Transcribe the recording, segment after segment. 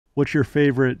What's your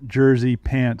favorite jersey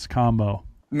pants combo?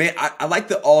 Man, I like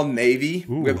the all navy.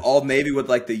 We Ooh, have all navy with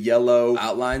like the yellow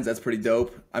outlines. That's pretty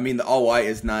dope. I mean, the all white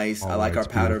is nice. I All like our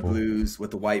white's powder beautiful. blues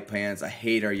with the white pants. I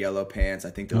hate our yellow pants. I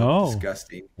think they look oh,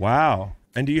 disgusting. Wow.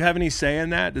 And do you have any say in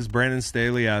that? Does Brandon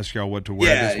Staley ask y'all what to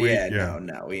wear Yeah, this week? yeah,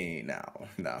 no, we ain't, no.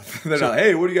 They're not.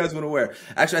 Hey, what do you guys want to wear?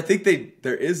 Actually, I think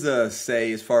there is a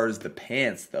say as far as the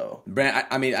pants though. Brand,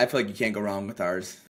 I mean, I feel like you can't go wrong with ours.